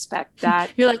retrospect.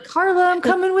 That you're like, Carla, I'm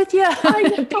coming with you.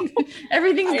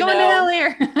 Everything's going to hell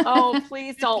here. Oh,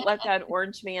 please don't let that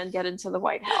orange man get into the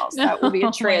White House. That will be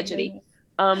a tragedy.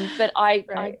 But I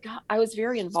was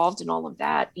very involved in all of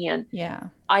that. And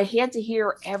I had to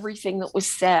hear everything that was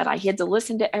said. I had to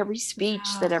listen to every speech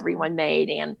that everyone made.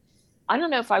 And I don't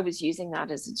know if I was using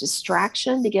that as a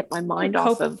distraction to get my mind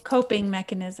off of coping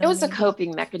mechanism. It was a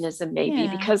coping mechanism, maybe,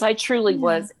 because I truly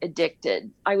was addicted.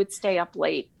 I would stay up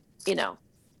late,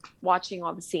 watching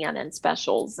all the CNN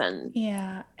specials, and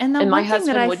my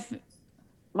husband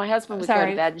would go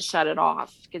to bed and shut it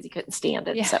off because he couldn't stand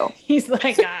it. So he's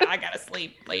like, I gotta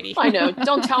sleep, lady. I know.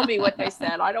 Don't tell me what they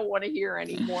said. I don't want to hear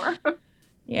anymore.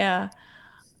 Yeah.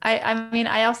 I mean,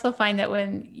 I also find that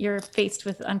when you're faced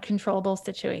with uncontrollable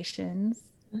situations,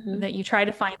 that you try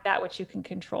to find that which you can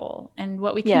control, and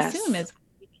what we consume is what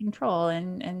we control.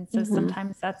 And so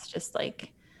sometimes that's just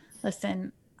like,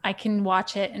 listen, I can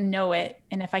watch it and know it.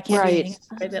 And if I can't do anything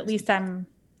about it, at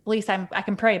least I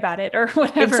can pray about it or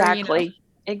whatever. Exactly.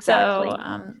 So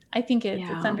I think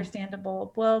it's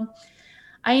understandable. Well,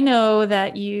 I know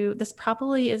that this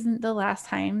probably isn't the last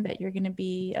time that you're going to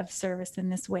be of service in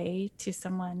this way to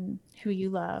someone who you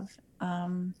love.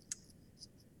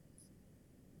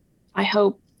 I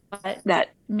hope but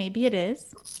that maybe it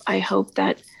is. I hope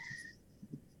that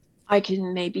I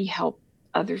can maybe help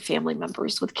other family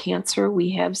members with cancer.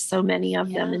 We have so many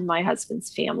of them in my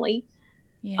husband's family.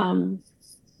 Yeah.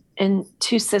 And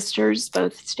 2 sisters,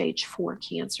 both stage 4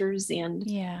 cancers, and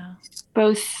Yeah.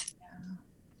 both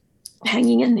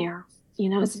hanging in there,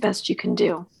 as the best you can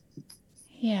do.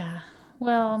 Yeah.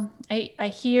 Well, I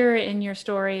hear in your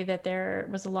story that there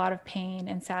was a lot of pain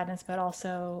and sadness, but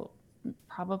also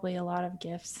probably a lot of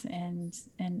gifts and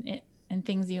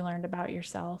things you learned about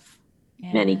yourself.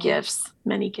 Many gifts,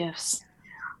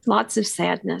 lots of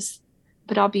sadness.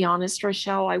 But I'll be honest,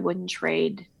 Rochelle, I wouldn't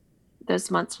trade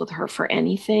those months with her for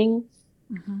anything.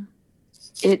 Mm-hmm.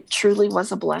 It truly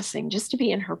was a blessing just to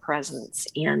be in her presence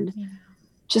and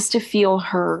just to feel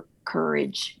her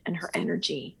courage and her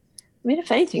energy. I mean,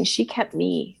 if anything, she kept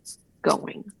me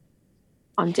going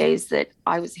on days that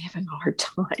I was having a hard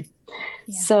time.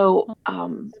 Yeah. So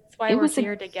that's why we're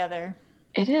here together.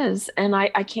 It is. And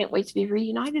I can't wait to be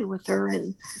reunited with her.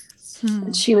 And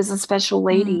she was a special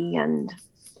lady. And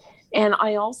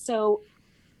I also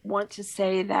want to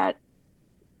say that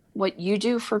what you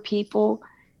do for people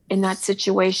in that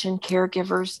situation,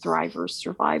 caregivers, thrivers,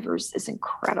 survivors, is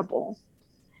incredible.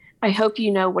 I hope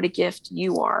you know what a gift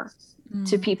you are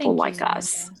to people like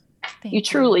us. You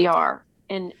truly are.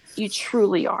 And you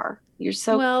truly are. You're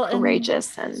so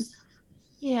courageous. And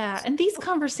these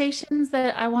conversations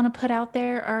that I want to put out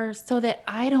there are so that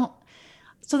I'm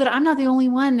not the only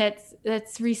one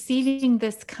that's receiving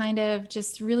this kind of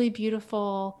just really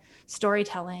beautiful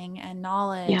storytelling and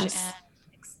knowledge,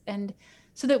 and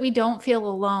so that we don't feel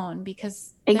alone,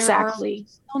 because there are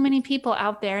so many people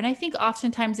out there. And I think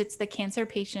oftentimes it's the cancer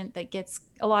patient that gets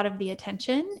a lot of the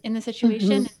attention in the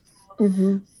situation.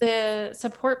 Mm-hmm. The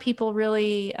support people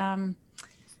really,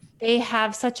 they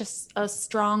have such a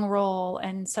strong role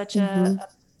and such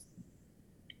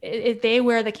they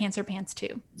wear the cancer pants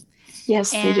too.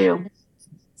 Yes, they do.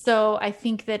 So I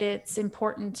think that it's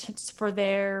important for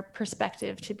their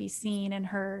perspective to be seen and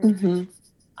heard,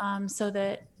 so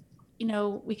that,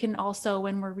 we can also,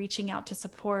 when we're reaching out to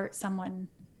support someone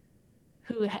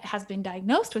who has been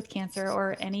diagnosed with cancer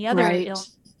or any other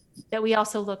illness, that we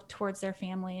also look towards their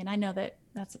family. And I know that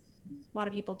that's a lot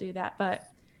of people do that, but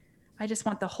I just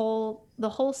want the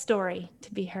whole story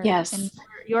to be heard. Yes. And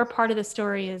your part of the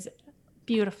story is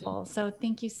beautiful. So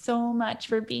thank you so much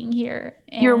for being here.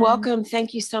 You're welcome.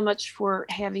 Thank you so much for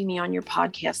having me on your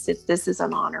podcast. This is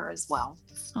an honor as well.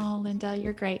 Oh, Linda,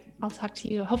 you're great. I'll talk to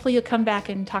you. Hopefully you'll come back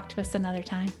and talk to us another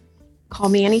time. Call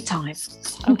me anytime.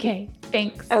 Okay.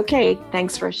 Thanks. Okay.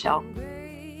 Thanks, Rochelle.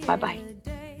 Bye-bye.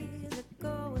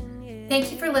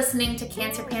 Thank you for listening to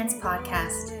Cancer Pants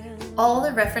Podcast. All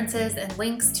the references and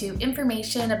links to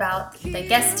information about the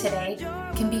guest today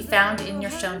can be found in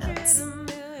your show notes.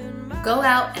 Go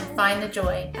out and find the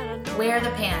joy. Wear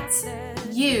the pants.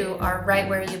 You are right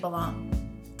where you belong.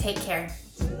 Take care.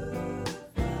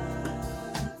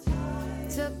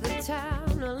 Took the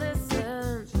time to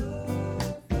listen.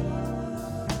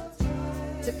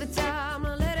 Took the time.